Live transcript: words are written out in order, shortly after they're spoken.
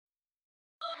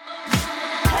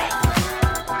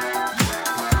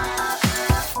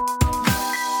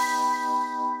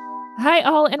Hi,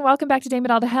 all, and welcome back to Damn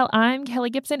It All to Hell. I'm Kelly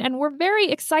Gibson, and we're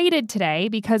very excited today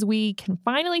because we can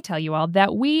finally tell you all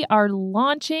that we are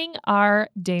launching our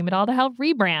Damn It All to Hell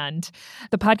rebrand.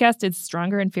 The podcast is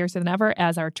stronger and fiercer than ever,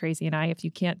 as are Tracy and I, if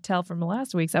you can't tell from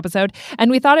last week's episode.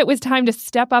 And we thought it was time to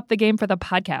step up the game for the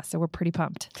podcast, so we're pretty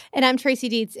pumped. And I'm Tracy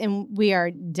Dietz, and we are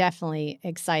definitely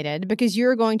excited because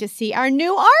you're going to see our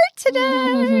new art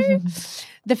today.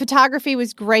 The photography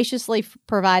was graciously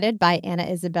provided by Anna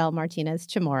Isabel Martinez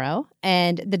Chamorro,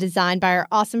 and the design by our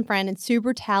awesome friend and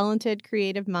super talented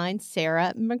creative mind,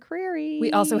 Sarah McCreary.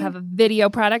 We also have a video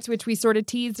product, which we sort of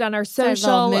teased on our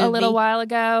social a little while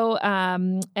ago,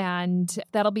 and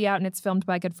that'll be out, and it's filmed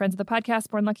by good friends of the podcast,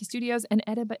 Born Lucky Studios, and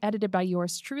edited by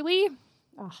yours truly.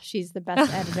 Oh, she's the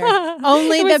best editor.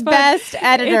 Only the best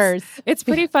editors. It's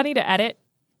pretty funny to edit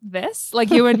this,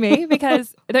 like you and me,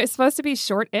 because they're supposed to be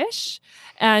short-ish.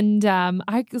 And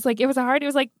I was like, it was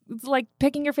like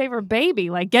picking your favorite baby,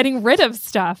 like getting rid of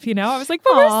stuff, you know? I was like,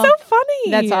 but we're so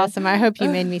funny. That's awesome. I hope you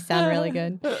made me sound really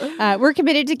good. We're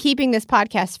committed to keeping this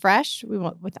podcast fresh. We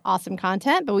want with awesome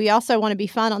content, but we also want to be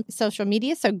fun on social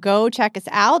media. So go check us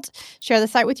out. Share the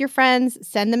site with your friends.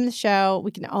 Send them the show.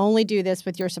 We can only do this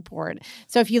with your support.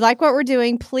 So if you like what we're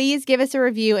doing, please give us a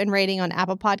review and rating on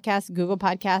Apple Podcasts, Google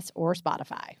Podcasts, or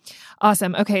Spotify.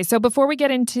 Awesome. Okay, so before we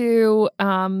get into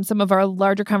some of our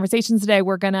larger conversations today,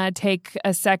 we're going to take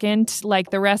a second, like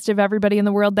the rest of everybody in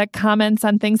the world that comments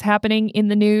on things happening in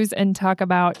the news, and talk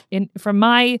about, from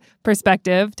my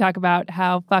perspective, talk about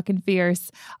how fucking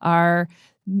fierce our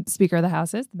Speaker of the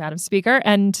House is, Madam Speaker,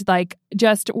 and like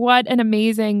just what an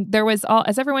amazing, there was all,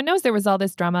 as everyone knows, there was all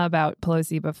this drama about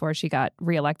Pelosi before she got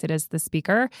reelected as the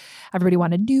Speaker. Everybody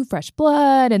wanted new fresh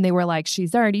blood, and they were like,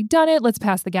 she's already done it, let's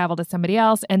pass the gavel to somebody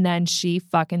else. And then she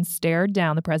fucking stared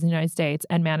down the President of the United States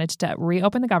and managed to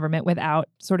reopen the government without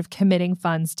sort of committing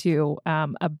funds to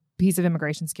a piece of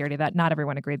immigration security that not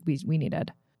everyone agreed we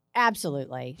needed.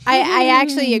 Absolutely. I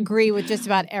actually agree with just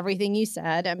about everything you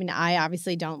said. I mean, I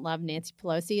obviously don't love Nancy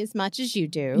Pelosi as much as you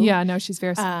do. Yeah, no, she's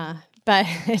fierce. But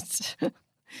it's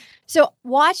so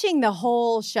watching the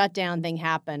whole shutdown thing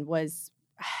happen was,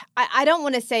 I don't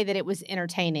want to say that it was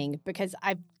entertaining because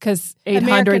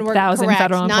 800,000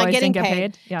 federal employees didn't get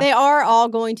paid. Yeah. They are all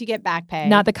going to get back pay.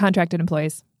 Not the contracted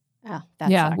employees. Oh, that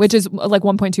sucks. Which is like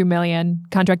 1.2 million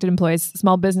contracted employees,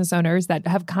 small business owners that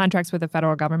have contracts with the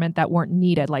federal government that weren't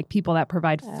needed, like people that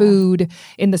provide food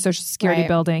in the Social Security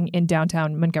building in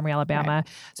downtown Montgomery, Alabama. Right.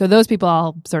 So those people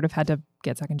all sort of had to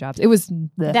get second jobs. It was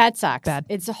that sucks. Bad.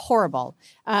 It's horrible.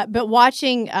 But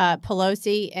watching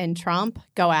Pelosi and Trump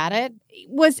go at it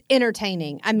was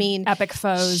entertaining. I mean, epic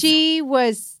foes. She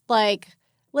was like,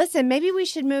 listen, maybe we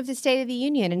should move the State of the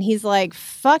Union. And he's like,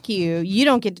 fuck you. You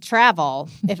don't get to travel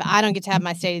if I don't get to have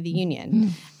my State of the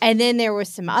Union. And then there was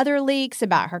some other leaks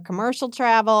about her commercial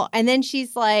travel. And then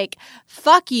she's like,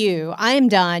 fuck you. I am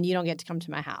done. You don't get to come to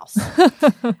my house.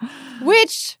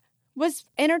 Which was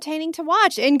entertaining to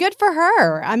watch and good for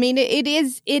her. I mean, it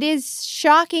is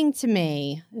shocking to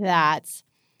me that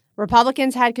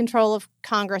Republicans had control of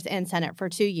Congress and Senate for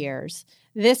 2 years.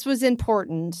 This was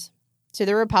important to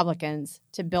the Republicans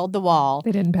to build the wall.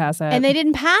 They didn't pass it. And they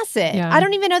didn't pass it. Yeah. I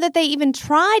don't even know that they even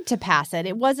tried to pass it.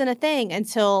 It wasn't a thing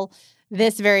until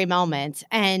this very moment.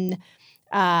 And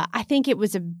I think it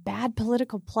was a bad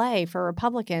political play for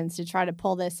Republicans to try to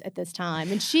pull this at this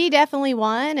time. And she definitely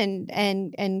won,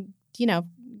 and you know,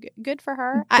 good for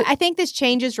her. I think this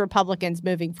changes Republicans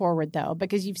moving forward, though,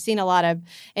 because you've seen a lot of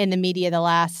in the media the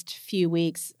last few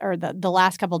weeks or the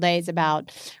last couple of days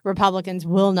about Republicans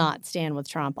will not stand with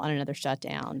Trump on another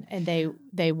shutdown, and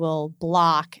they will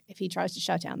block if he tries to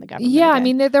shut down the government. Yeah,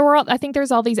 again. I mean, I think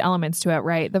there's all these elements to it,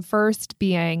 right? The first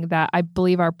being that I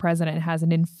believe our president has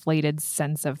an inflated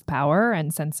sense of power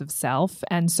and sense of self,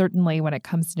 and certainly when it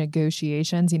comes to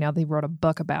negotiations, you know, they wrote a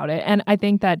book about it, and I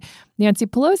think that Nancy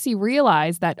Pelosi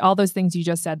realized that all those things you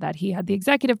just said, that he had the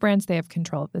executive branch, they have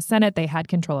control of the Senate, they had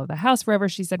control of the House forever.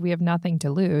 She said, we have nothing to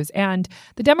lose. And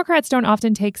the Democrats don't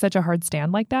often take such a hard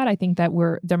stand like that. I think that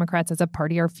Democrats as a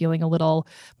party are feeling a little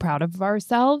proud of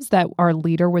ourselves that our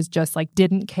leader was just like,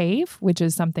 didn't cave, which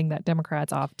is something that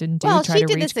Democrats often do, try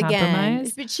to reach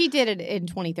compromise. Again, but she did it in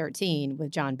 2013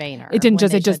 with John Boehner. It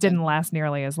just didn't last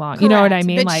nearly as long. Correct. You know what I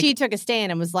mean? But like, she took a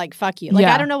stand and was like, fuck you. Like,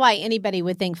 yeah. I don't know why anybody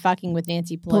would think fucking with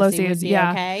Nancy Pelosi would be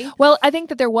okay. Well, I think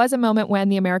that there was a moment when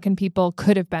the American people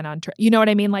could have been on track. You know what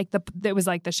I mean? Like it was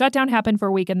like the shutdown happened for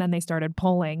a week and then they started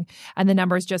polling and the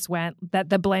numbers just went, that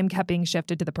the blame kept being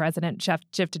shifted to the president,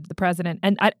 shifted to the president.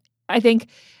 And I think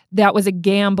that was a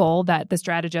gamble that the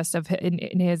strategists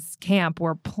in his camp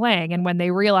were playing. And when they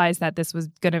realized that this was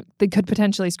they could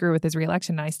potentially screw with his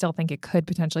reelection, and I still think it could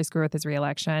potentially screw with his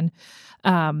reelection,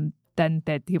 then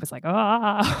that he was like,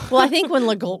 oh. Well, I think when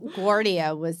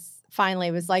LaGuardia was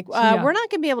like, Yeah. we're not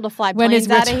going to be able to fly when planes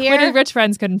his out of when here. his rich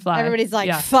friends couldn't fly. Everybody's like,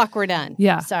 yeah. fuck, we're done.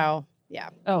 Yeah. So, yeah.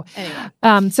 Oh.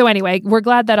 Anyway. So anyway, we're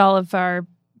glad that all of our,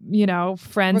 friends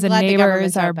We're and glad the neighbors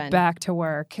government's are open. back to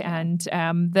work. And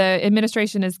the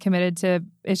administration is committed to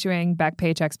issuing back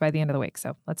paychecks by the end of the week.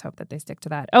 So let's hope that they stick to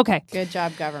that. Okay. Good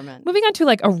job, government. Moving on to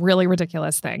like a really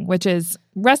ridiculous thing, which is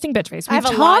resting bitch face. I have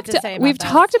a lot to say about We've this.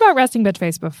 talked about resting bitch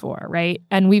face before, right?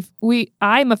 And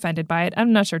I'm offended by it.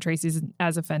 I'm not sure Tracy's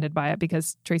as offended by it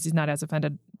because Tracy's not as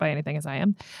offended by anything as I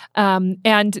am.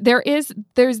 And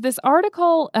there's this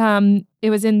article, it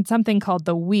was in something called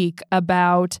The Week,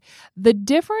 about the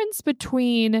difference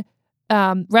between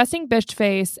resting bitch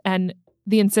face and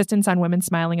the insistence on women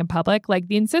smiling in public. Like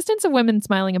the insistence of women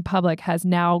smiling in public has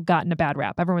now gotten a bad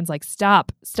rap. Everyone's like,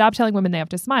 stop telling women they have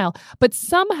to smile. But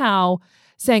somehow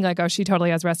saying like, oh, she totally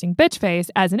has resting bitch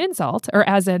face as an insult or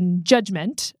as a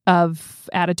judgment of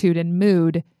attitude and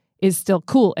mood is still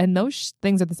cool. And those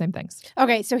things are the same things.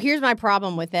 Okay, so here's my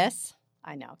problem with this.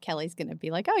 I know Kelly's going to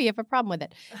be like, oh, you have a problem with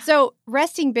it. So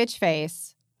resting bitch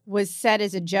face was said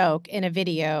as a joke in a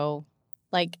video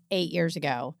like 8 years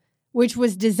ago, which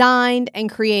was designed and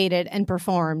created and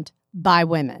performed by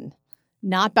women,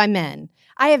 not by men.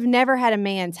 I have never had a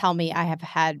man tell me I have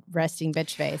had resting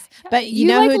bitch face. But you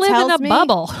know like who live tells in a me?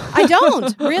 bubble. I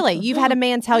don't, really. You've had a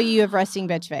man tell you have resting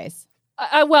bitch face.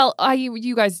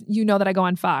 You guys, that I go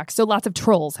on Fox, so lots of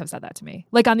trolls have said that to me,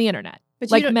 like on the internet, But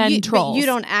like you don't- men you, trolls. But you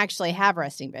don't actually have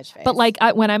resting bitch face. But like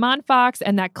when I'm on Fox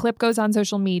and that clip goes on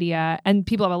social media and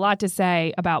people have a lot to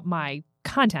say about my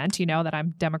content, that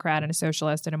I'm Democrat and a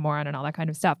socialist and a moron and all that kind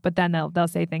of stuff. But then they'll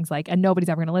say things like, and nobody's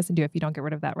ever going to listen to you if you don't get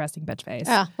rid of that resting bitch face.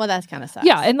 Oh, well, that's kind of sucks.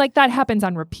 Yeah. And like that happens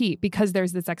on repeat because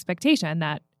there's this expectation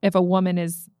that if a woman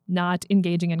is not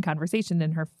engaging in conversation,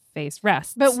 then her face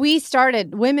rests. But women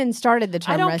started the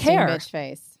term I don't resting care. bitch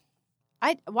face.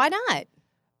 Why not?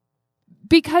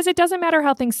 Because it doesn't matter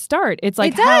how things start. It's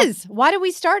like it does. Why did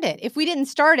we start it? If we didn't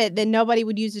start it, then nobody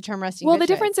would use the term resting Well, bitch the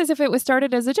face. difference is if it was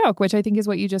started as a joke, which I think is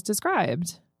what you just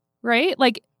described, right?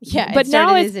 Like, Yeah, but it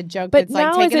started now as a joke but that's like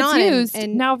now as taken it's on. used,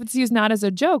 and now if it's used not as a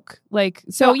joke, like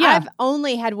so, yeah. I've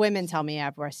only had women tell me I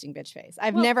have resting bitch face.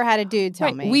 I've never had a dude tell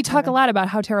Right. me. We talk a lot about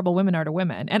how terrible women are to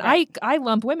women. And Right. I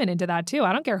lump women into that too.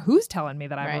 I don't care who's telling me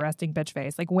that I have a Right. resting bitch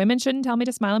face. Like women shouldn't tell me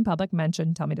to smile in public. Men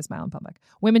shouldn't tell me to smile in public.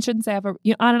 Women shouldn't say I have a,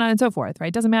 on and on and so forth,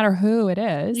 right? Doesn't matter who it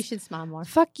is. You should smile more.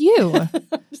 Fuck you.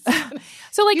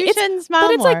 So like You it's, shouldn't smile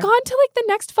but it's like more. gone to like the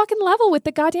next fucking level with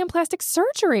the goddamn plastic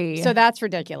surgery. So that's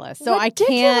ridiculous. So I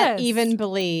can't Ridiculous. even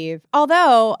believe.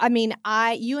 Although, I mean,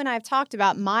 you and I have talked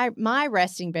about my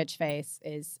resting bitch face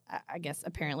is, I guess,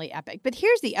 apparently epic. But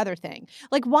here's the other thing.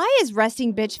 Like, why is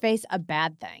resting bitch face a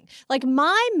bad thing? Like,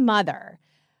 my mother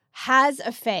has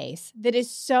a face that is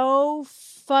so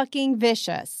fucking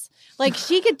vicious. Like,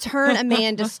 she could turn a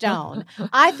man to stone.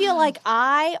 I feel like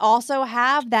I also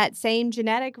have that same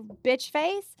genetic bitch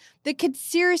face that could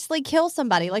seriously kill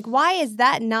somebody. Like, why is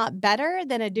that not better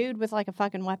than a dude with, like, a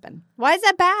fucking weapon? Why is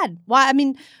that bad?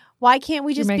 Why can't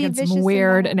we just You're be making vicious? some and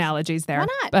weird violent? analogies there. Why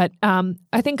not? But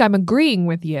I think I'm agreeing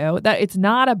with you that it's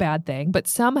not a bad thing, but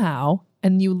somehow,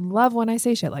 and you love when I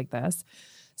say shit like this,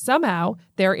 somehow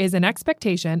there is an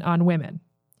expectation on women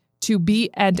to be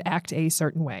and act a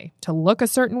certain way, to look a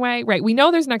certain way, right? We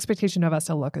know there's an expectation of us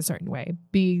to look a certain way,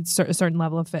 be a certain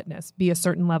level of fitness, be a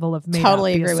certain level of makeup,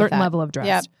 Totally be agree a with certain that. level of dress.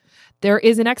 Yep. There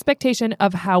is an expectation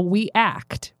of how we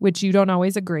act, which you don't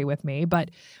always agree with me, but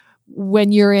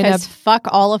when you're in a Because fuck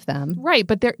all of them. right,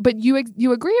 but you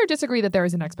agree or disagree that there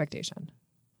is an expectation,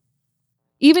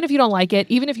 even if you don't like it,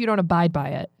 even if you don't abide by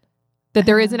it, that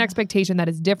there is an expectation that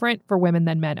is different for women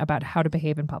than men about how to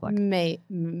behave in public. Maybe.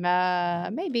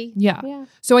 Yeah.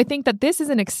 So I think that this is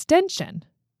an extension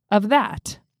of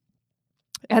that,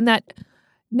 and that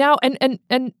now and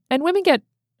women get,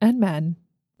 and men,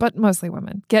 but mostly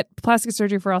women get plastic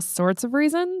surgery for all sorts of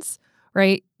reasons.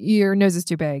 Right? Your nose is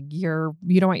too big. You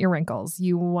don't want your wrinkles.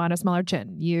 You want a smaller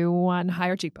chin. You want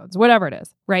higher cheekbones, whatever it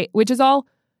is. Right? Which is all,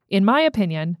 in my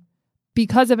opinion,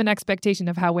 because of an expectation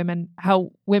of how women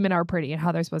are pretty and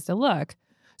how they're supposed to look.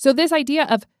 So this idea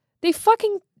of they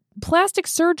fucking plastic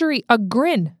surgery a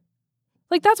grin.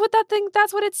 Like that's what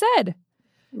it said.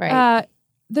 Right.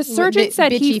 The surgeon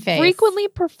said he bitchy face. frequently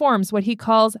performs what he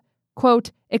calls,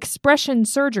 quote, expression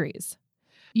surgeries.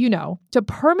 To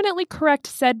permanently correct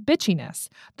said bitchiness.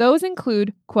 Those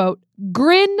include, quote,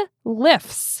 grin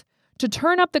lifts to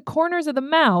turn up the corners of the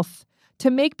mouth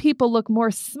to make people look more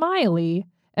smiley,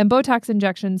 and Botox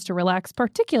injections to relax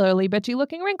particularly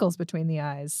bitchy-looking wrinkles between the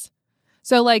eyes.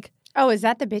 So, like... Oh, is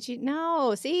that the bitchy?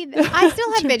 No, see, I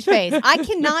still have bitch face. I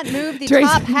cannot move the Tracy,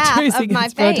 top half Tracy of my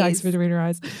gets Botox face. between her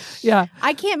eyes. Yeah.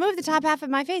 I can't move the top half of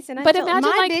my face, and But my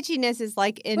imagine, bitchiness is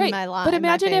like in right. my line. But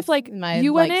imagine if like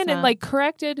you went in and like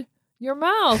corrected your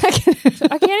mouth.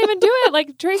 I can't even do it.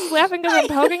 Like Tracy's laughing because I'm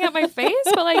poking at my face,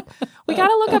 but like we got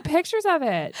to look up pictures of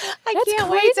it. I can't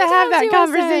wait to have that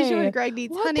conversation with Greg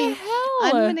Needs. What Honey, the hell?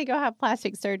 I'm going to go have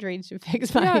plastic surgery to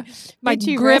fix my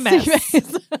bitchy grimace.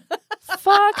 face.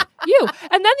 Fuck you.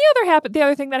 And then the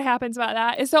other thing that happens about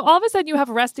that is, so all of a sudden you have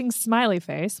a resting smiley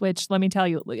face, which let me tell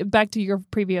you, back to your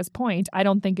previous point, I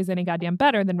don't think is any goddamn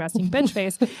better than resting bitch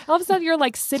face. All of a sudden you're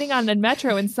like sitting on a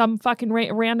metro and some fucking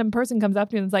random person comes up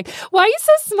to you and is like, why are you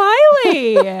so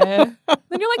smiley? Then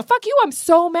you're like, fuck you, I'm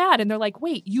so mad. And they're like,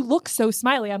 wait, you look so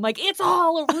smiley. I'm like, it's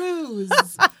all a ruse.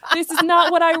 This is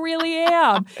not what I really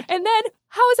am. And then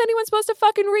how is anyone supposed to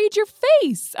fucking read your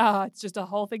face? It's just a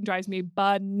whole thing drives me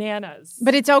bananas.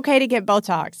 But it's okay to get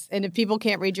Botox. And if people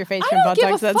can't read your face from Botox,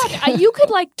 give a that's fuck. You could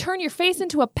like turn your face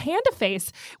into a panda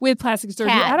face with plastic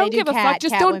surgery. I don't give a fuck.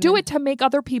 Just don't do it to make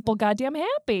other people goddamn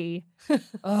happy.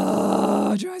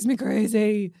 Oh, it drives me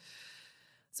crazy.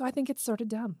 So I think it's sort of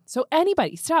dumb. So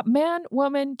anybody, stop, man,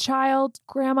 woman, child,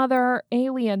 grandmother,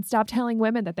 alien, stop telling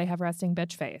women that they have resting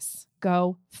bitch face.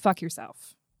 Go fuck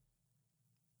yourself.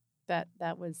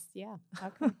 That was, yeah.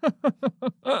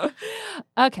 Okay.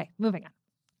 Okay, moving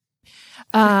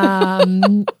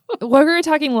on. What we were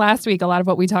talking last week, a lot of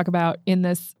what we talk about in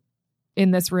this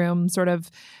room, sort of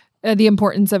the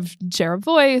importance of share of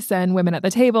voice and women at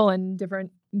the table and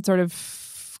different sort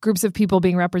of groups of people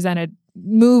being represented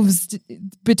moves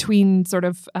between sort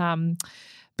of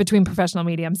between professional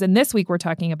mediums. And this week we're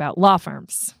talking about law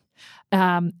firms.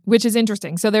 Which is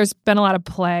interesting. So there's been a lot of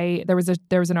play. There was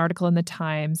an article in the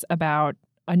Times about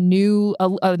an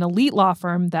elite law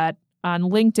firm that on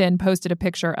LinkedIn posted a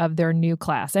picture of their new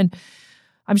class. And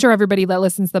I'm sure everybody that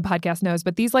listens to the podcast knows,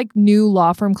 but these like new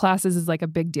law firm classes is like a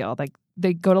big deal. Like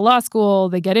they go to law school,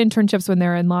 they get internships when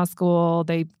they're in law school,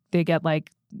 they get like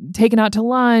taken out to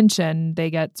lunch and they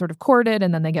get sort of courted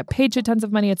and then they get paid tons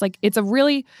of money. It's a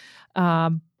really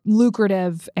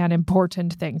lucrative and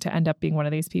important thing to end up being one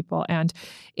of these people. And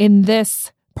in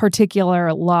this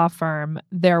particular law firm,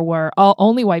 there were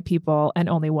only white people and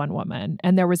only one woman.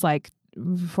 And there was like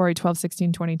 4, 12,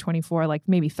 16, 20, 24, like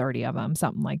maybe 30 of them,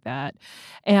 something like that.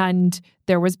 And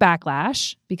there was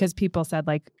backlash because people said,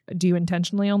 like, do you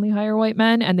intentionally only hire white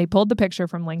men? And they pulled the picture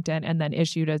from LinkedIn and then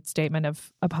issued a statement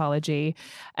of apology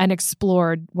and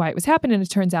explored why it was happening. And it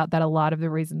turns out that a lot of the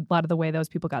way those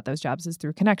people got those jobs is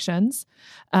through connections,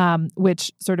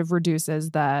 which sort of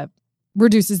reduces the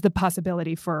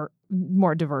possibility for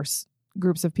more diverse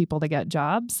groups of people to get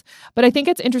jobs. But I think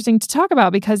it's interesting to talk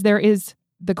about because there is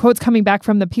the quotes coming back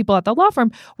from the people at the law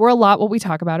firm were a lot what we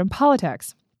talk about in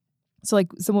politics. So like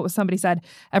somebody said,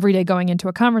 every day going into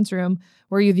a conference room,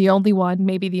 were you the only one,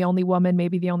 maybe the only woman,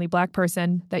 maybe the only black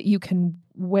person that you can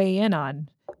weigh in on?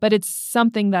 But it's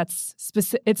something that's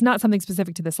it's not something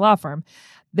specific to this law firm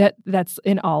that's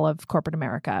in all of corporate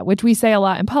America, which we say a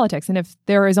lot in politics. And if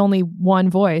there is only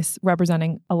one voice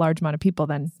representing a large amount of people,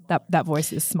 then that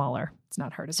voice is smaller. It's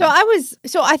not heard as much.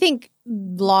 So I think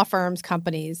law firms,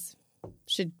 companies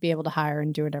should be able to hire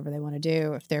and do whatever they want to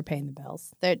do if they're paying the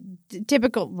bills. The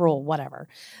typical rule, whatever.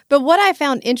 But what I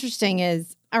found interesting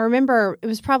is I remember it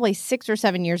was probably 6 or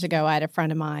 7 years ago, I had a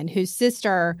friend of mine whose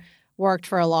sister worked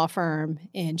for a law firm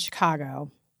in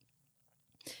Chicago.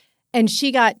 And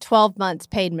she got 12 months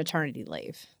paid maternity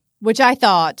leave, which I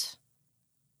thought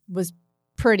was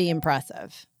pretty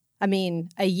impressive. I mean,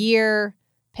 a year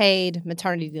paid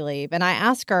maternity leave. And I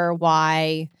asked her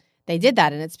why they did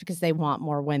that, and it's because they want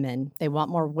more women. They want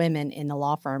more women in the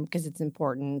law firm because it's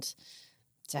important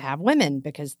to have women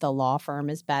because the law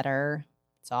firm is better.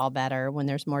 It's all better when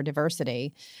there's more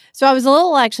diversity. So I was a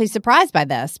little actually surprised by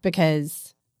this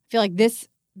because I feel like this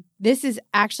is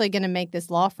actually going to make this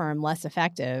law firm less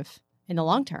effective in the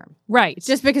long term. Right.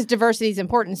 Just because diversity is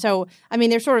important. So, I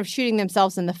mean, they're sort of shooting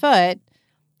themselves in the foot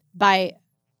by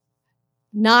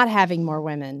not having more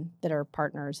women that are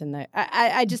partners in the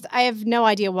I have no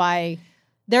idea why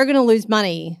they're going to lose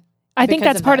money. I think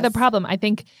that's part of the problem. I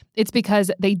think it's because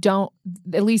they don't,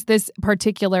 at least this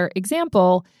particular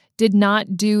example, did not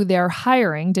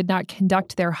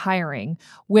conduct their hiring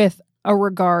with a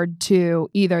regard to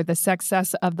either the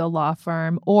success of the law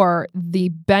firm or the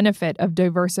benefit of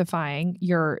diversifying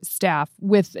your staff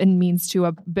with and means to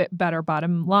a bit better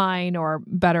bottom line or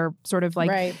better sort of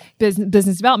like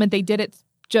business development. They did it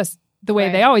just the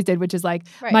way they always did, which is like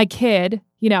my kid,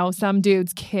 some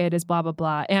dude's kid is blah, blah,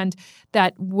 blah. And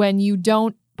that when you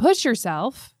don't push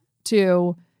yourself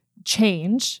to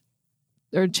change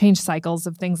or change cycles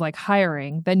of things like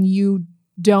hiring, then you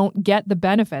don't get the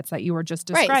benefits that you were just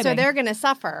describing. Right. So they're going to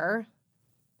suffer.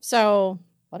 So,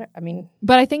 but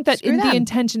I think that screw the them.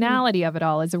 intentionality of it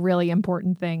all is a really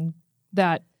important thing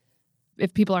that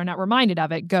if people are not reminded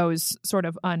of it, goes sort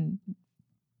of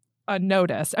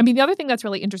unnoticed. I mean, the other thing that's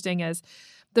really interesting is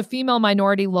the female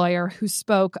minority lawyer who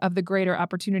spoke of the greater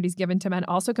opportunities given to men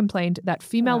also complained that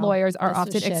female lawyers are this was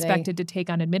often shitty. expected to take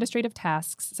on administrative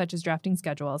tasks such as drafting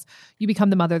schedules. You become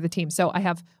the mother of the team. So I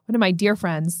have one of my dear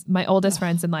friends, my oldest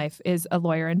friends in life, is a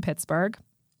lawyer in Pittsburgh.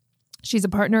 She's a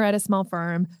partner at a small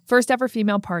firm, first ever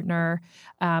female partner,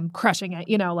 crushing it,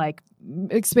 like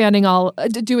expanding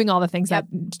doing all the things that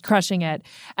crushing it,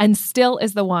 and still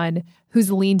is the one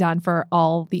who's leaned on for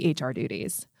all the HR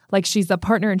duties. Like she's the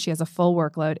partner and she has a full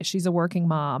workload. She's a working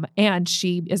mom and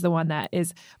she is the one that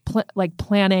is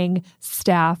planning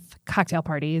staff cocktail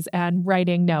parties and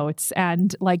writing notes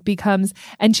and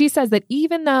and she says that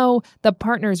even though the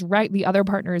other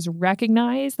partners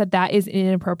recognize that is an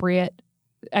inappropriate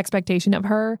expectation of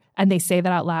her and they say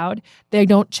that out loud, they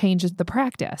don't change the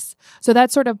practice. So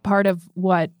that's sort of part of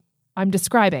what I'm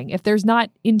describing. If there's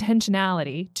not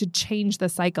intentionality to change the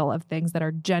cycle of things that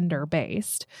are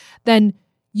gender-based, then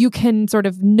you can sort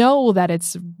of know that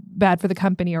it's bad for the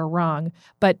company or wrong,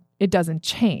 but it doesn't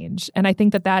change. And I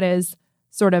think that is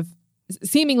sort of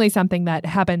seemingly something that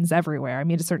happens everywhere. I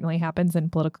mean, it certainly happens in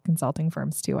political consulting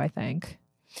firms too, I think.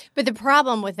 But the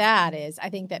problem with that is I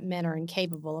think that men are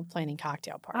incapable of planning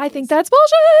cocktail parties. I think that's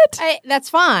bullshit. That's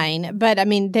fine. But I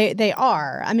mean, they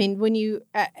are. I mean, when you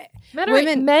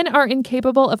men are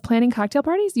incapable of planning cocktail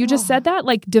parties? You just said that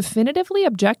definitively,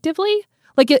 objectively?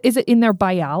 Is it in their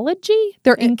biology?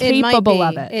 They're incapable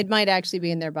of it. It might actually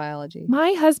be in their biology.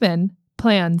 My husband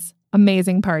plans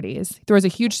amazing parties. He throws a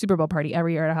huge Super Bowl party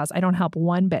every year at our house. I don't help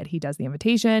one bit. He does the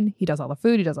invitation. He does all the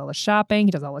food. He does all the shopping.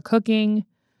 He does all the cooking.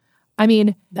 I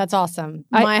mean, that's awesome.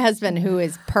 My husband, who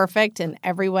is perfect in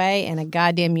every way and a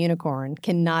goddamn unicorn,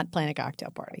 cannot plan a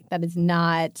cocktail party. That is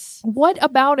not. What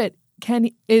about it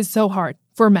is so hard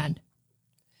for men?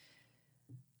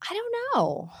 I don't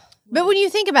know. But when you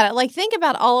think about it, think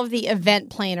about all of the event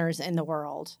planners in the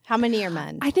world. How many are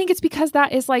men? I think it's because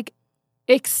that is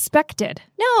expected.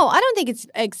 No, I don't think it's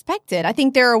expected. I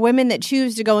think there are women that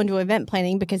choose to go into event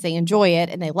planning because they enjoy it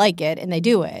and they like it and they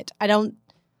do it. I don't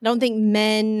think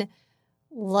men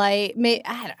I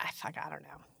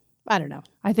don't know.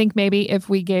 I think maybe if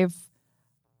we gave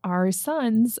our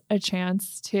sons a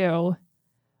chance to,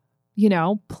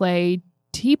 play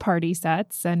tea party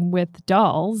sets and with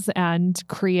dolls and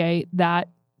create that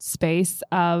space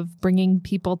of bringing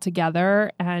people together.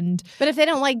 But if they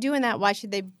don't like doing that, why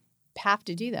should they have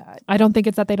to do that? I don't think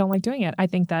it's that they don't like doing it. I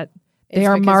think that they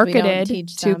are marketed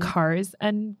to cars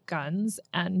and guns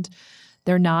and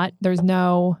there's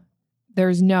no,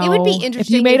 it would be interesting if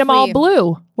you made them all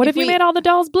blue. What if you made all the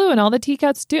dolls blue and all the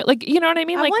teacups do? You know what I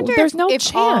mean? I wonder there's no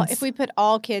chance. If we put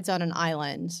all kids on an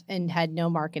island and had no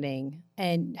marketing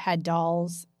and had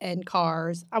dolls and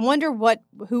cars, I wonder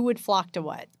who would flock to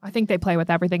what. I think they play with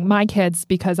everything. My kids,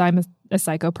 because I'm a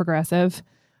psycho progressive,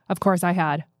 of course I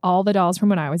had all the dolls from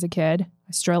when I was a kid.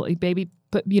 I strolled baby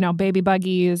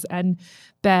buggies and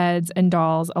beds and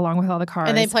dolls along with all the cars.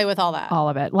 And they play with all that. All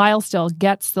of it. Lyle still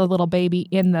gets the little baby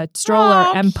in the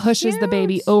stroller and pushes the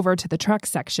baby over to the truck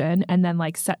section and then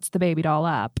sets the baby doll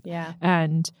up. Yeah.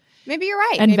 And maybe you're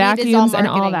right. And maybe vacuums and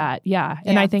all that. Yeah.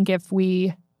 And I think if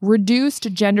we reduced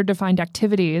gender-defined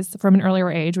activities from an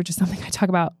earlier age, which is something I talk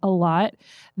about a lot,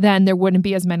 then there wouldn't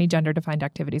be as many gender-defined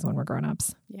activities when we're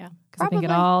grown-ups. Yeah. Because I think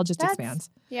it all just expands.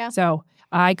 Yeah. So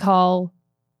I call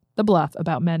the bluff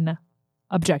about men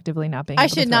objectively not being able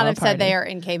to I should not have party. said they are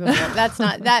incapable. That's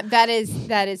not that is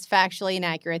factually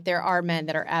inaccurate. There are men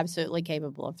that are absolutely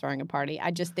capable of throwing a party.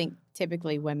 I just think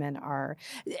typically women are,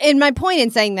 and my point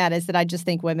in saying that is that I just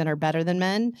think women are better than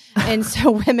men. And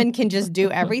so women can just do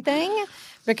everything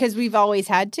because we've always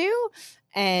had to,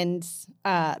 and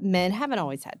men haven't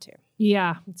always had to.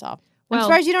 Yeah. That's all. I'm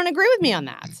surprised you don't agree with me on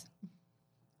that.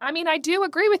 I mean, I do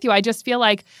agree with you. I just feel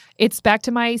like it's back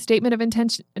to my statement of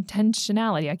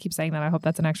intentionality. I keep saying that. I hope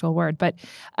that's an actual word. But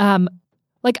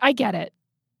I get it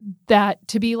that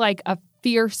to be a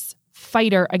fierce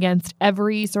fighter against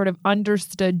every sort of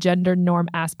understood gender norm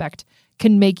aspect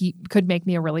could make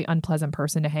me a really unpleasant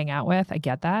person to hang out with. I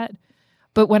get that.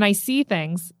 But when I see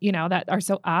things, that are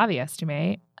so obvious to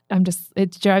me,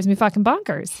 it drives me fucking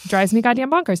bonkers. Drives me goddamn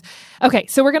bonkers. Okay,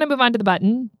 so we're going to move on to the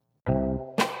button.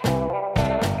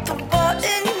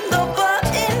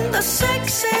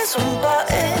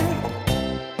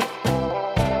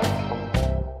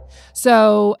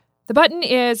 So The button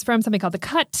is from something called The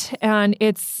Cut, and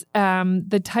it's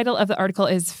the title of the article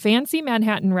is Fancy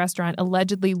Manhattan Restaurant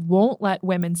Allegedly Won't Let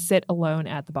Women Sit Alone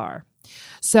at the Bar.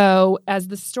 So as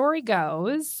the story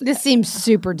goes... This seems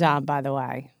super dumb, by the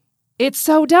way. It's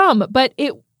so dumb, but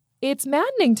it's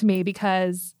maddening to me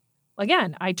because,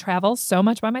 again, I travel so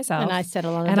much by myself. And I sit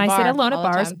alone at and the bar. I sit alone at all the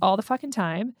bars time. all the fucking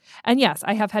time. And yes,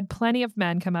 I have had plenty of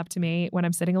men come up to me when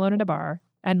I'm sitting alone at a bar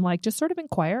and like just sort of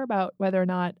inquire about whether or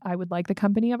not I would like the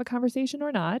company of a conversation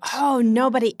or not. Oh,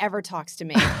 nobody ever talks to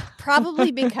me.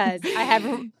 Probably because I have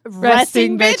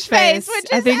resting bitch face,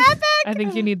 which is epic. I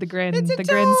think you need the grin, It's a the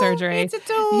tool. grin surgery. It's a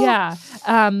tool. Yeah.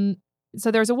 So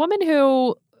there's a woman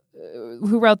who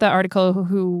wrote the article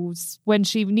who, when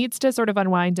she needs to sort of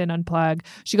unwind and unplug,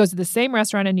 she goes to the same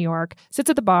restaurant in New York, sits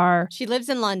at the bar. She lives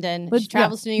in London. Lives- She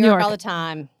travels yeah, to New New York York. all the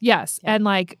time. Yes. Yeah. And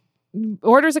like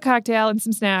orders a cocktail and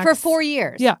some snacks. For 4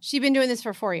 years. Yeah. She's been doing this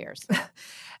for 4 years.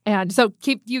 And so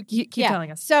keep Yeah.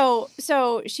 telling us.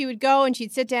 So she would go and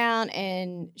she'd sit down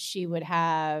and she would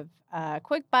have a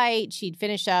quick bite. She'd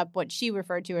finish up what she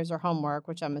referred to as her homework,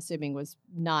 which I'm assuming was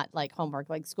not like homework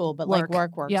like school, but like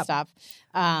work Yep. stuff.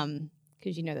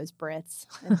 Because you know those Brits,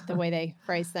 the way they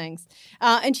phrase things.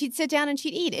 And she'd sit down and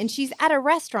she'd eat. And she's at a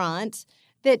restaurant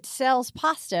that sells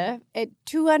pasta at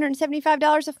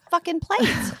 $275 a fucking plate.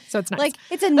 So it's nice. Like,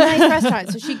 it's a nice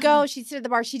restaurant. So she'd sit at the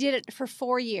bar. She did it for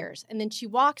 4 years. And then she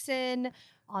walks in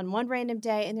on one random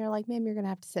day and they're like, ma'am, you're going to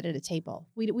have to sit at a table.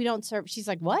 We don't serve. She's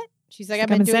like, what? She's like, I've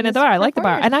been doing sitting this at the bar. I for like the 4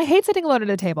 bar. years. And I hate sitting alone at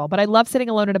a table, but I love sitting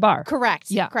alone at a bar. Correct.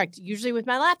 Yeah. Correct. Usually with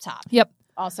my laptop. Yep.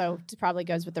 Also, it probably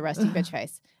goes with the resting bitch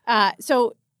face.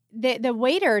 So the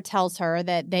waiter tells her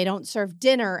that they don't serve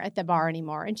dinner at the bar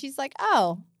anymore. And she's like,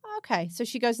 oh, okay. So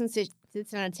she goes and sits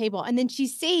down at a table. And then she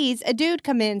sees a dude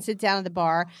come in, sit down at the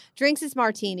bar, drinks his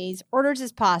martinis, orders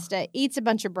his pasta, eats a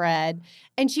bunch of bread.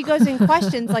 And she goes and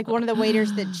questions like one of the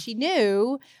waiters that she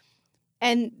knew.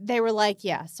 And they were like,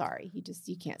 yeah, sorry,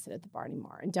 you can't sit at the bar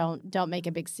anymore. And don't make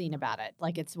a big scene about it.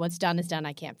 Like, it's what's done is done.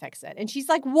 I can't fix it. And she's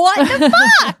like, what the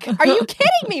fuck? Are you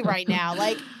kidding me right now?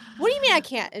 Like, what do you mean I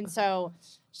can't? And so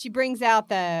she brings out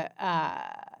the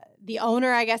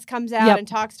owner, I guess, comes out Yep. and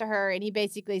talks to her. And he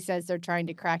basically says they're trying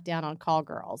to crack down on call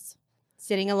girls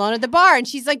sitting alone at the bar. And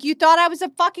she's like, you thought I was a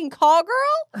fucking call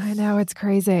girl? I know, it's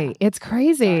crazy. It's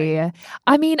crazy. Sorry.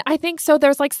 I mean, I think so.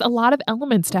 There's like a lot of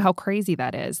elements to how crazy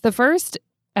that is. The first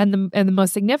and the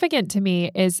most significant to me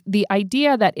is the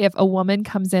idea that if a woman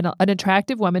comes in, an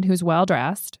attractive woman who's well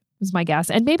dressed, is my guess,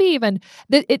 and maybe even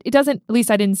it doesn't. At least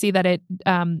I didn't see that it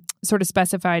sort of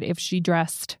specified if she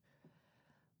dressed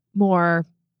more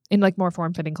in like more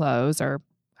form fitting clothes, or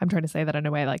I'm trying to say that in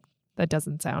a way like that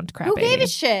doesn't sound crappy. Who gave a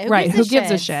shit? Right? Who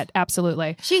gives a shit? shit?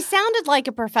 Absolutely. She sounded like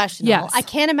a professional. Yes. I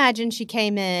can't imagine she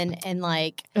came in and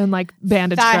like And like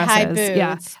bandage thigh-high dresses. boots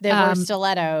Yeah. that were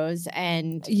stilettos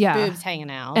and yeah. boobs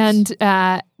hanging out. And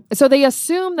so they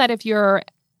assume that if you're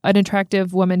an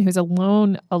attractive woman who's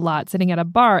alone a lot sitting at a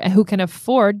bar and who can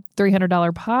afford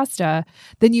 $300 pasta,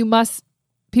 then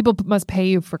people must pay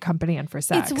you for company and for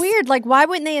sex. it's weird. Like, why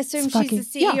wouldn't they assume It's fucking-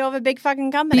 she's the CEO of a big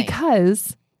fucking company?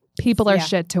 Because people are Yeah.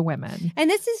 shit to women. And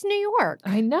this is New York.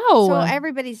 I know. So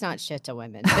everybody's not shit to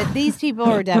women, but these people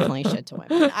are definitely shit to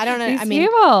women. I don't know. These I mean,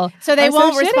 people so they are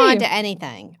won't shitty. respond to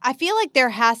anything. I feel like there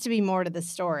has to be more to the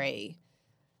story.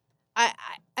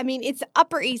 I mean, it's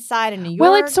Upper East Side in New York.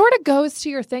 Well, it sort of goes to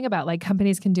your thing about like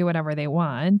companies can do whatever they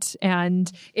want.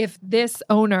 And if this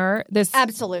owner,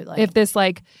 Absolutely. if this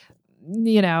like,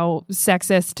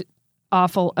 sexist,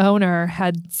 awful owner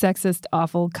had sexist,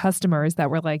 awful customers that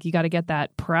were like, you got to get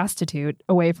that prostitute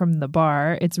away from the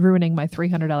bar. It's ruining my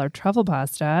 $300 truffle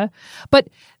pasta. But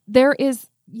there is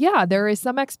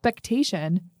some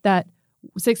expectation that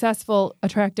successful,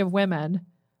 attractive women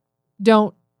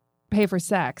don't pay for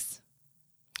sex.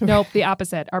 Nope, the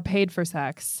opposite, are paid for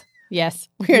sex. Yes.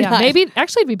 We're Yeah, not. maybe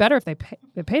actually it'd be better if they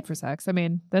paid for sex. I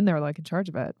mean, then they're like in charge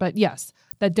of it. But yes,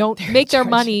 that don't make their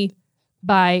charge. money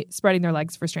by spreading their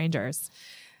legs for strangers.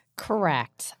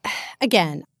 Correct.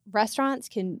 Again, restaurants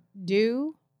can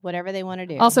do whatever they want to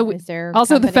do. Also, Is there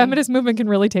Also, the company- feminist movement can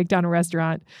really take down a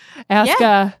restaurant.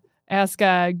 Ask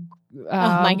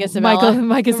Mike Isabella.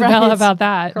 Mike Isabella Right. about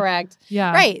that. Correct.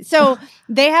 Yeah. Right. So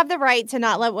they have the right to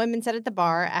not let women sit at the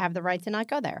bar. I have the right to not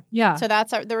go there. Yeah. So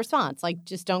that's the response. Like,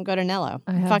 just don't go to Nello.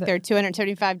 I have Fuck the- their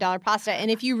 $275 pasta.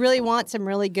 And if you really want some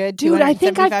really good Dude, I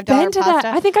think I've been to pasta,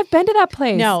 that. I think I've been to that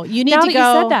place. no, you need Now to that you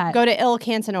said go that. go to Il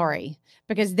Cantonori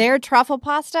because their truffle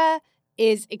pasta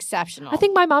is exceptional. I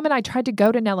think my mom and I tried to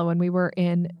go to Nello when we were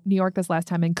in New York this last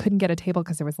time and couldn't get a table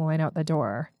because there was a line out the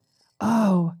door.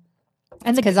 Oh.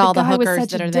 And because all the guy was hookers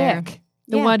such that a are there. dick.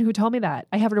 The Yeah. one who told me that.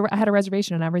 I had a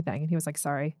reservation and everything. And he was like,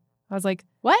 sorry. I was like,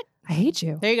 What? I hate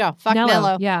you. There you go. Fuck Nello.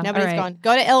 Nello. Yeah, Nobody's all right. going.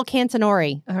 Go to El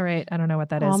Cantinori. All right. I don't know what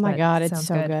that is. Oh my but God, it it's sounds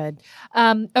so good.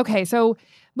 Okay, so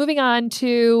moving on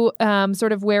to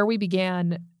sort of where we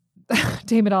began,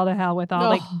 damn it all to hell with all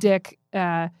like dick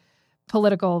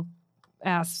political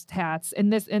ass hats. In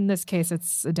this case,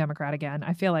 it's a Democrat again.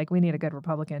 I feel like we need a good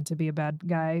Republican to be a bad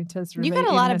guy to sort of You got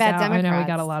a lot of bad Democrats. I know we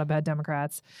got a lot of bad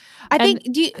Democrats. I think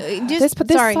this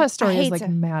story is like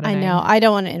maddening. I know. I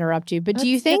don't want to interrupt you, but do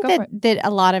you think go for that a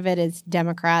lot of it is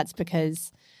Democrats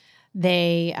because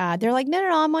they're like,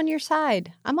 no, I'm on your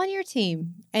side. I'm on your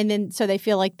team. And then so they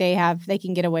feel like they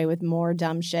can get away with more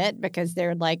dumb shit because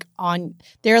they're like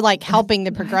helping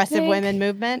the progressive women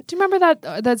movement. Do you remember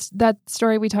that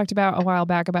story we talked about a while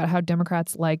back about how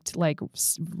Democrats liked like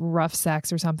rough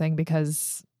sex or something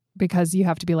because you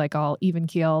have to be like all even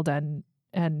keeled and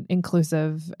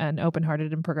inclusive and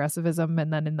open-hearted and progressivism,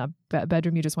 and then in the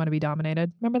bedroom you just want to be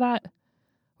dominated. Remember that?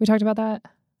 We talked about that.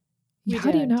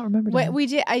 How do you not remember that? We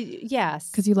did.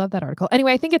 Yes. Because you love that article.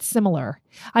 Anyway, I think it's similar.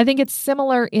 I think it's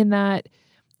similar in that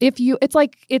it's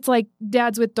like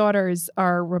dads with daughters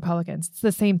are Republicans. It's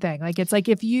the same thing. Like it's like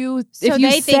if you think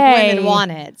women want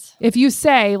it. If you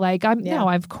say like no,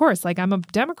 of course, like I'm a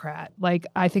Democrat. Like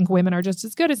I think women are just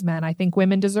as good as men. I think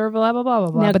women deserve blah blah blah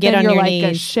blah blah. Now but get then on you're your like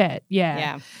knees. shit.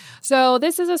 Yeah. So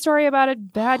this is a story about a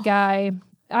bad guy.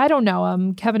 I don't know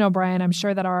him, Kevin O'Brien. I'm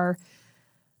sure there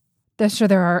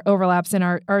are overlaps in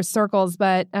our circles,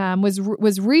 but was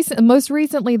most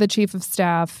recently the chief of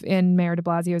staff in Mayor de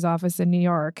Blasio's office in New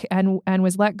York, and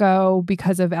was let go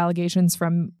because of allegations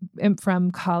from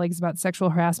colleagues about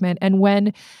sexual harassment. And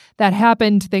when that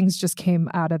happened, things just came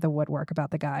out of the woodwork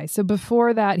about the guy. So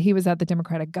before that, he was at the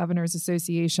Democratic Governors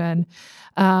Association,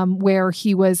 where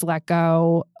he was let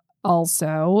go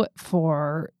also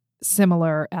for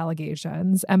similar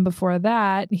allegations. And before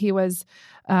that, he was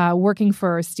working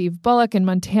for Steve Bullock in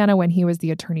Montana when he was the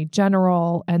attorney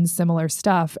general and similar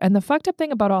stuff. And the fucked up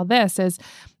thing about all this is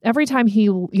every time he,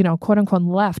 quote unquote,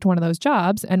 left one of those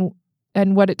jobs, and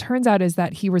what it turns out is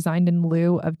that he resigned in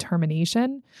lieu of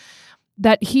termination,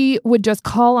 that he would just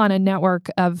call on a network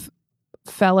of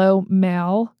fellow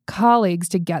male colleagues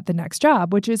to get the next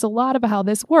job, which is a lot of how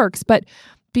this works. But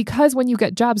because when you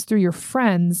get jobs through your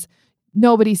friends,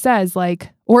 nobody says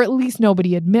or at least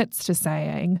nobody admits to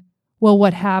saying, well,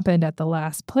 what happened at the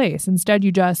last place? Instead,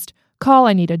 you just call,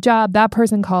 I need a job. That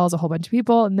person calls a whole bunch of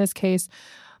people. In this case,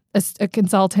 a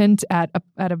consultant at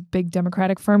a big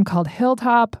Democratic firm called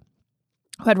Hilltop,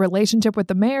 who had a relationship with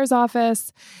the mayor's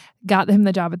office, got him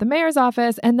the job at the mayor's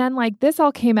office. And then this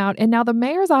all came out. And now the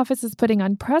mayor's office is putting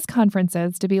on press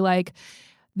conferences to be like,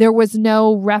 there was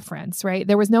no reference, right?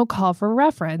 There was no call for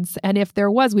reference. And if there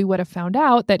was, we would have found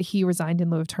out that he resigned in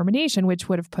lieu of termination, which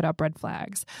would have put up red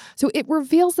flags. So it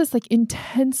reveals this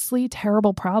intensely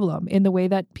terrible problem in the way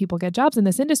that people get jobs in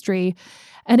this industry.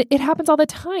 And it happens all the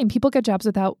time. People get jobs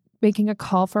without making a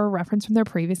call for a reference from their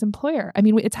previous employer. I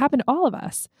mean, it's happened to all of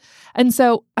us. And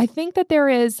so I think that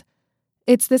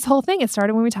it's this whole thing. It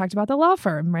started when we talked about the law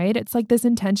firm, right? It's like this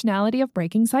intentionality of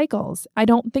breaking cycles. I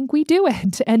don't think we do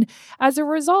it. And as a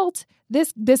result,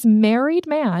 this married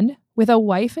man with a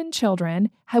wife and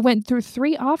children went through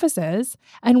 3 offices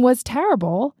and was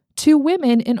terrible to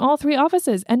women in all 3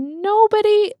 offices. And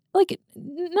nobody,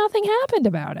 nothing happened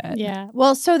about it. Yeah.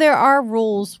 Well, so there are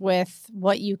rules with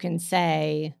what you can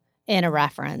say in a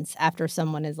reference after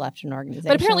someone has left an organization.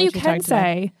 But apparently you can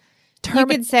say... you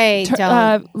could say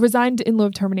resigned in lieu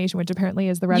of termination, which apparently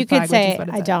is the red flag. You could say,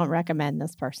 I don't recommend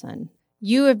this person.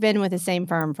 You have been with the same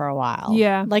firm for a while.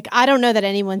 Yeah. I don't know that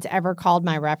anyone's ever called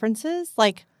my references.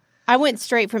 I went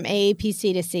straight from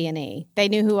AAPC to C&E. They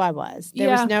knew who I was. There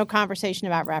was no conversation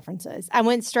about references. I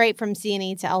went straight from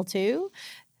C&E to L2.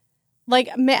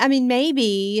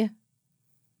 Maybe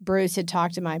Bruce had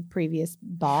talked to my previous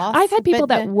boss. I've had people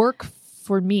that work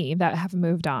for me that have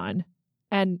moved on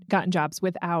and gotten jobs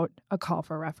without a call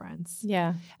for reference.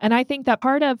 Yeah. And I think that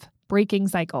part of breaking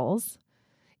cycles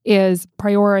is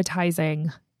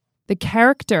prioritizing the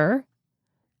character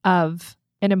of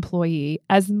an employee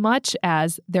as much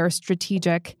as their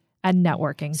strategic and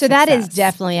networking So success. that is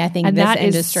definitely, I think, and this that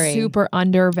industry. is super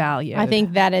undervalued. I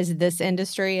think that is this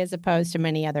industry as opposed to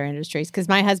many other industries, because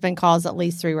my husband calls at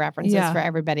least 3 references for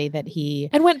everybody that he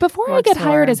before I get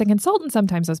hired as a consultant,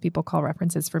 sometimes those people call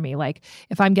references for me. Like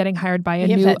if I'm getting hired by a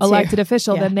new elected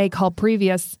official, then they call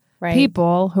previous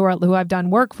people who I've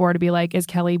done work for to be like, is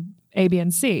Kelly A, B,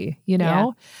 and C?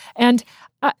 And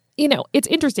it's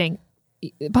interesting.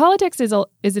 Politics is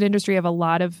an industry of a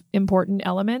lot of important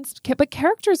elements, but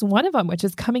character is one of them, which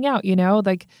is coming out,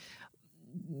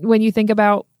 when you think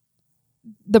about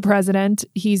the president,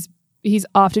 he's he's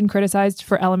often criticized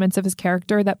for elements of his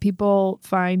character that people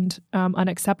find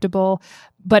unacceptable,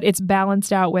 but it's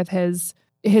balanced out with his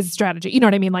strategy. You know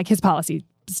what I mean? Like his policy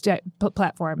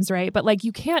platforms, right? But like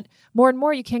you can't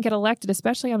get elected,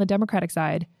 especially on the Democratic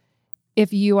side,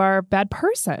 if you are a bad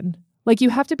person. Like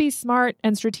you have to be smart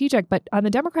and strategic. But on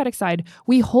the Democratic side,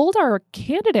 we hold our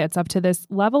candidates up to this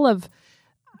level of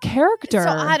character. So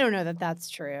I don't know that that's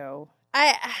true.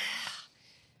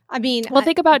 I mean, well,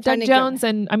 think about Doug Jones,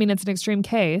 and I mean, it's an extreme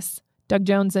case. Doug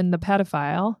Jones and the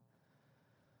pedophile.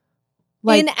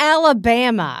 Like, in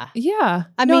Alabama. Yeah.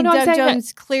 I mean, Doug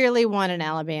Jones clearly won in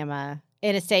Alabama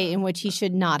in a state in which he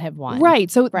should not have won. Right.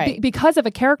 So because of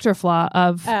a character flaw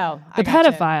of the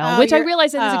pedophile, which I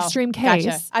realize is an extreme case.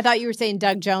 Gotcha. I thought you were saying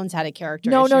Doug Jones had a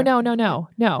character issue.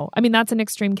 No. I mean, that's an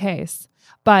extreme case.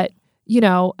 But,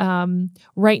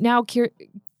 right now,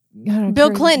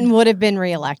 Bill Clinton would have been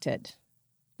reelected.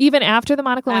 Even after the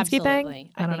Monica Lewinsky thing?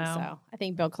 I don't know. So. I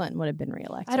think Bill Clinton would have been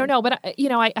reelected. I don't know. But,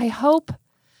 I hope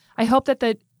that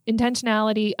the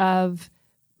intentionality of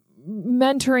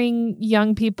mentoring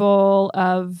young people,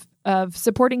 of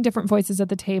supporting different voices at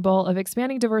the table, of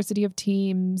expanding diversity of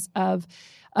teams, of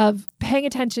paying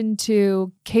attention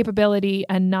to capability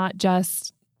and not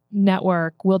just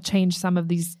network will change some of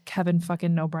these Kevin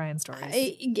fucking O'Brien stories.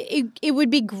 It would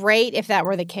be great if that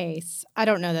were the case. I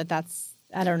don't know that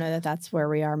that's where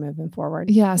we are moving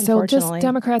forward. Yeah, so just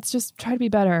Democrats, just try to be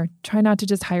better. Try not to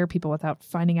just hire people without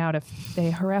finding out if they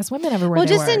harass women everywhere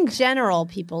they work. Well, just in general,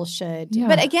 people should. Yeah.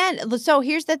 But again, so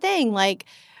here's the thing, like,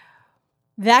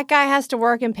 that guy has to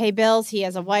work and pay bills. He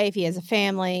has a wife. He has a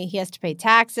family. He has to pay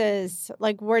taxes.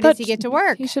 Like, where does he get to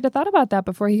work? He should have thought about that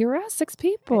before he harassed 6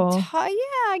 people.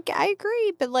 I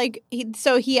agree. But like,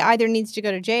 he either needs to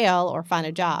go to jail or find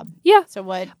a job. Yeah. So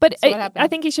what? But what happened? I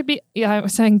think he should be. Yeah, I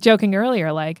was joking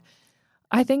earlier. Like,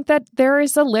 I think that there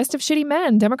is a list of shitty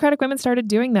men. Democratic women started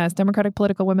doing this. Democratic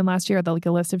political women last year, like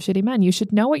a list of shitty men. You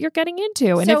should know what you're getting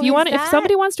into. And if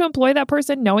somebody wants to employ that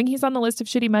person, knowing he's on the list of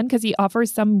shitty men because he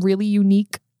offers some really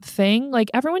unique thing, like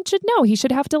everyone should know. He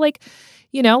should have to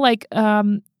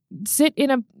sit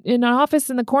in an office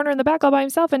in the corner in the back all by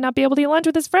himself and not be able to eat lunch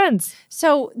with his friends.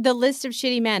 So the list of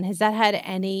shitty men, has that had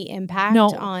any impact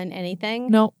on anything?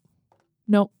 No.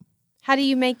 How do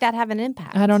you make that have an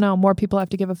impact? I don't know. More people have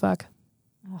to give a fuck.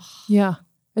 Ugh. Yeah.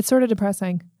 It's sort of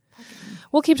depressing.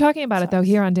 We'll keep talking about it, though,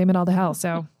 here on Damn It All to Hell.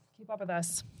 So keep up with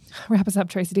us. Wrap us up,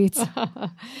 Tracy Dietz.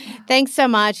 Thanks so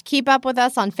much. Keep up with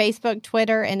us on Facebook,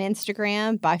 Twitter, and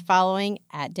Instagram by following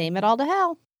 @Damn It All to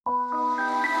Hell.